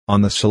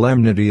On the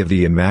solemnity of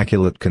the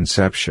Immaculate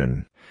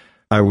Conception,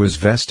 I was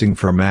vesting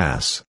for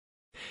Mass.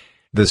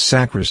 The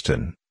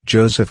sacristan,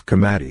 Joseph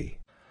Camati,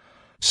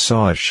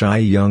 saw a shy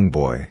young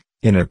boy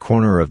in a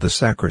corner of the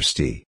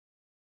sacristy.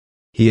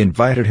 He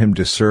invited him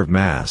to serve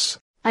Mass.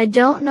 I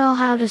don't know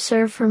how to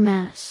serve for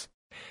Mass.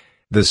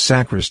 The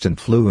sacristan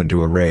flew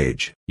into a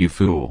rage. You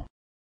fool!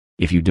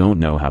 If you don't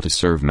know how to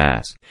serve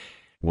Mass,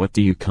 what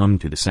do you come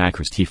to the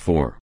sacristy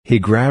for? He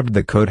grabbed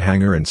the coat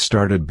hanger and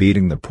started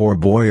beating the poor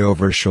boy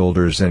over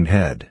shoulders and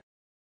head.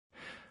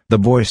 The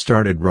boy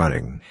started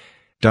running.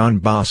 Don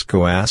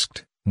Bosco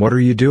asked, "What are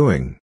you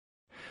doing?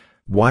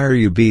 Why are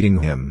you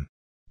beating him?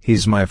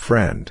 He's my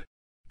friend.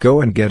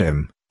 Go and get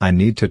him, I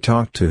need to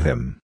talk to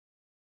him."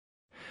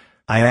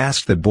 I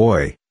asked the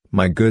boy,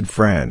 "My good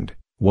friend,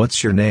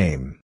 what's your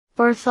name?"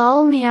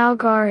 Bartholomew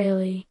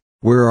Garelli.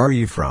 "Where are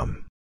you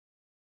from?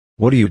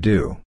 What do you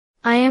do?"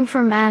 I am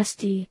from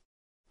Asti.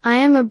 I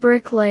am a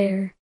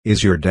bricklayer.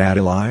 "Is your dad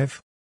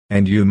alive?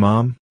 And you,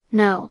 Mom?"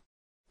 No.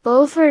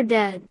 Both are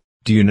dead.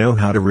 "Do you know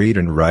how to read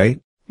and write?"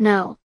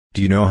 No.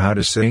 "Do you know how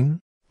to sing?"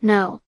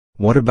 No.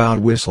 "What about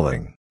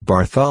whistling?"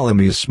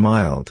 Bartholomew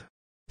smiled.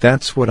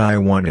 "That's what I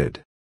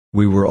wanted.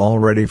 We were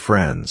already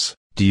friends."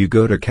 "Do you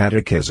go to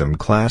catechism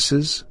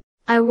classes?"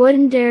 I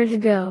wouldn't dare to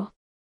go.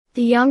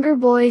 The younger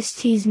boys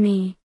tease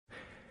me.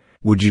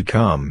 "Would you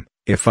come,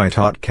 if I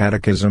taught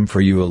catechism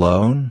for you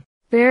alone?"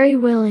 Very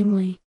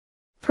willingly.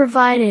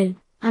 Provided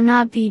I'm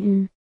not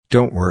beaten.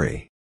 "Don't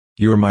worry.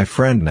 You're my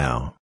friend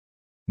now.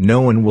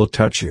 No one will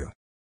touch you.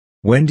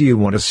 When do you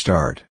want to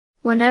start?"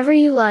 Whenever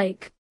you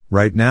like.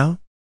 "Right now?"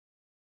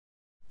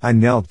 I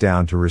knelt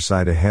down to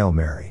recite a Hail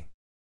Mary.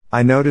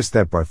 I noticed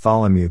that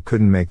Bartholomew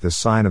couldn't make the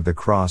sign of the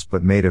cross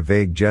but made a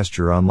vague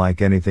gesture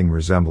unlike anything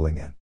resembling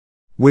it.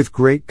 With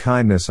great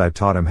kindness I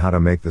taught him how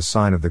to make the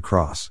sign of the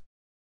cross.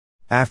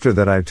 After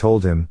that I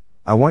told him,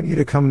 "I want you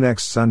to come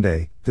next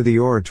Sunday, to the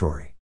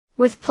oratory."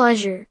 With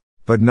pleasure.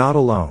 "But not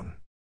alone.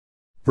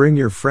 Bring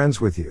your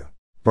friends with you."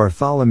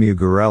 Bartholomew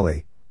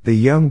Garelli, the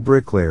young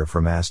bricklayer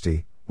from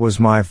Asti, was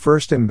my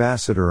first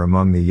ambassador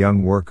among the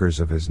young workers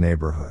of his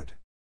neighborhood.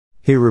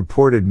 He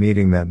reported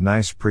meeting that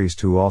nice priest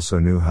who also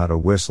knew how to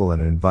whistle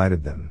and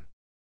invited them.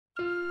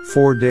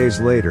 4 days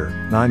later,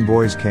 9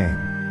 boys came.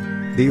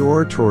 The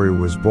oratory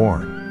was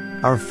born.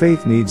 Our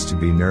faith needs to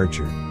be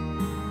nurtured.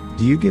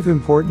 Do you give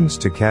importance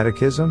to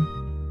catechism?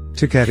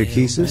 To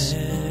catechesis?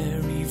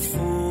 Mary,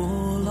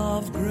 full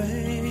of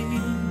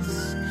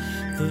grace,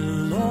 the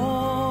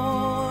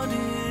Lord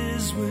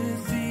is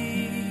with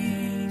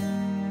thee.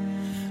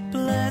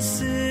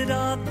 Blessed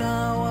art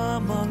thou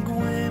among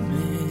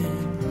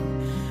women,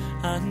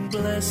 and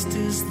blessed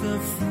is the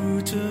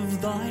fruit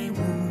of thy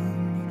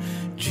womb,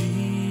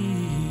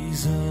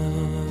 Jesus.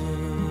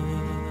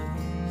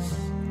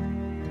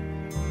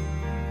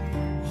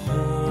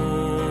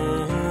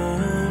 Holy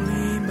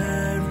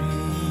Mary,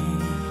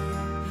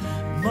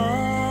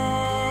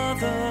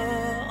 Mother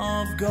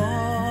of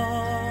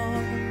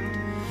God,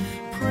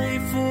 pray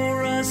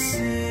for us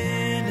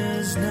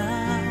sinners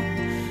now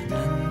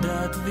and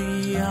at the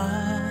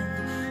hour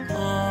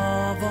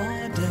of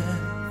our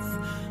death.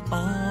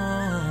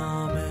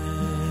 Amen.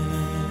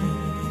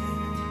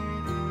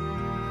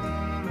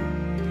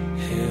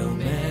 Hail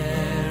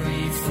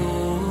Mary,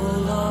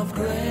 full of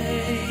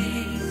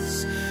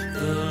grace,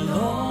 the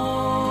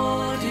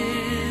Lord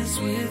is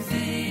with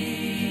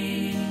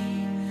thee.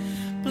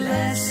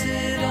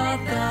 Blessed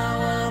art thou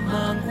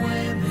among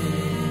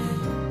women,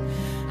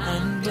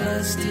 and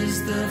blessed is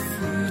the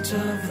fruit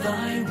of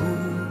thy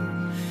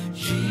womb,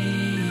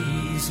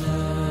 Jesus.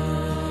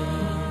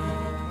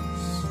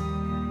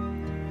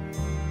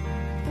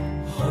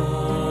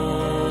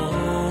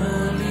 Holy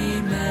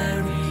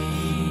Mary,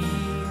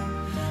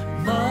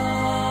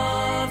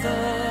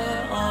 Mother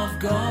of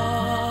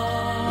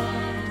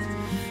God,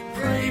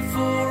 pray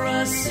for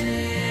us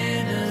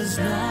sinners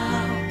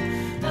now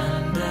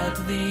and at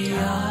the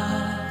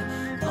hour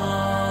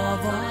of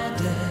our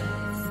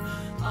death.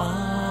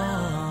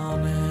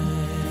 Amen.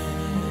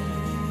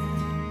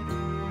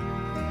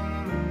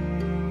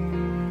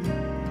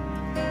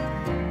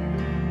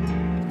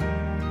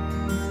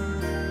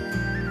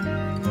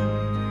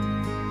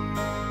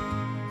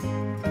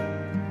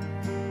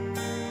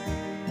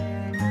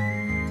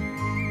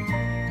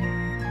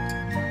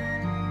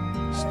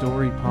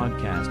 Story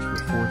podcast for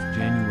 4th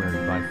January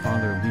by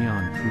Father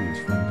Leon Cruz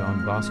from Don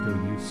Bosco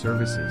Youth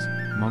Services,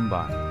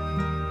 Mumbai.